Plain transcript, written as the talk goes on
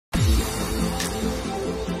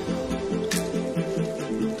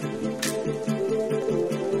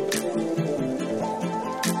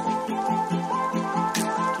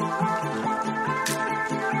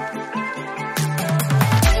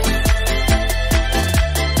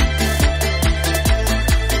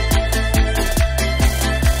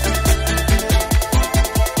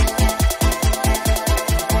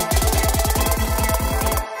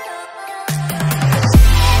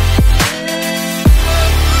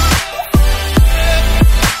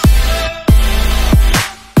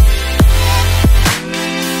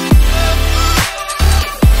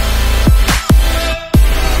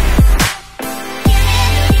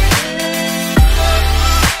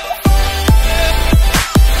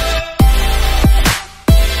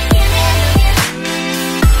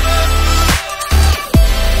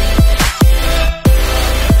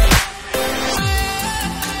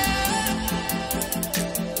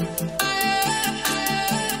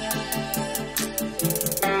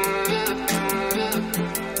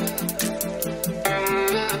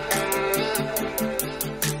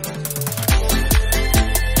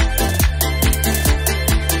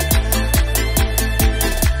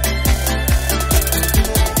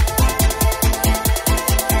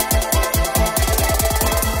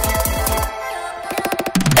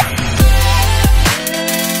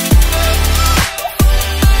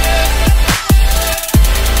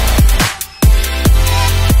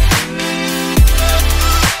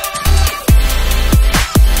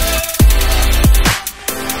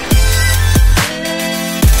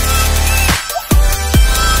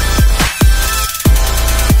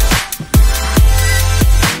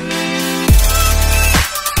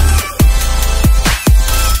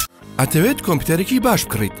ئەتەوێت کۆمپیوتەرێکی باش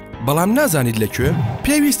بکڕیت بەڵام نازانیت لەکوێ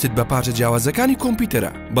پێویستت بە پارچە جیاوازەکانی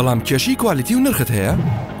کۆمپیوتەرە بەڵام کێشی کوالیتی و نرخت هەیە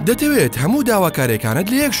دەتەوێت هەموو داواکاریەکانت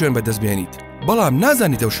لە یەک شوێن بەدەستبێنیت بەڵام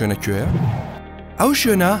نازانیت ئەو شوێنە کوێیە ئەو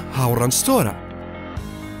شوێنە هاوڕەن ستۆرە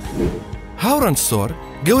هاوڕەن ستۆر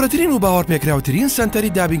گەورەترین و باوەڕپێکراوترین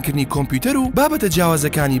سەنتەری دابینکردنی کۆمپیوتەر و بابەتە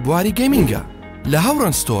جیاوازەکانی بواری گەیمینگە لە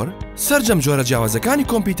هاوڕەن ستۆر سەرجەم جۆرە جیاوازەکانی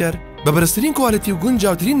کۆمپیوتەر بە بەرزترین کوالیتی و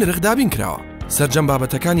گونجاوترین نرخ دابین کراوە سەرجەم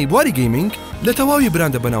بابەتەکانی بواری گەیمینگ لە تەواوی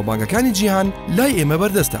براندە بەناوبانگەکانی جیهان لای ئێمە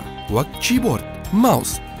بەردەستە وەک کیبۆرد،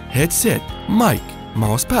 ماوس، هێدسێت، مایک،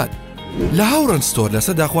 ماوسپاد لە هاوڕەن ستۆر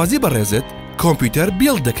لەسەر داخوازی بەڕێزت کۆمپیوتەر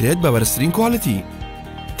بیڵد دەکرێت بە بەرزترین کوالیتی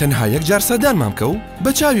تەنها یەک جار سەردانمان بکە و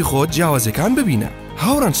بە چاوی خۆت جیاوازەکان ببینە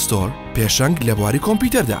هاوڕەن ستۆر پێشەنگ لە بواری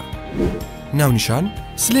کۆمپیوتەردا ناونیشان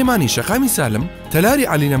سلێمانی شەقامی سالم تەلاری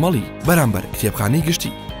عەلی نەمەڵی بەرامبەر کتێبخانەی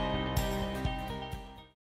گشتی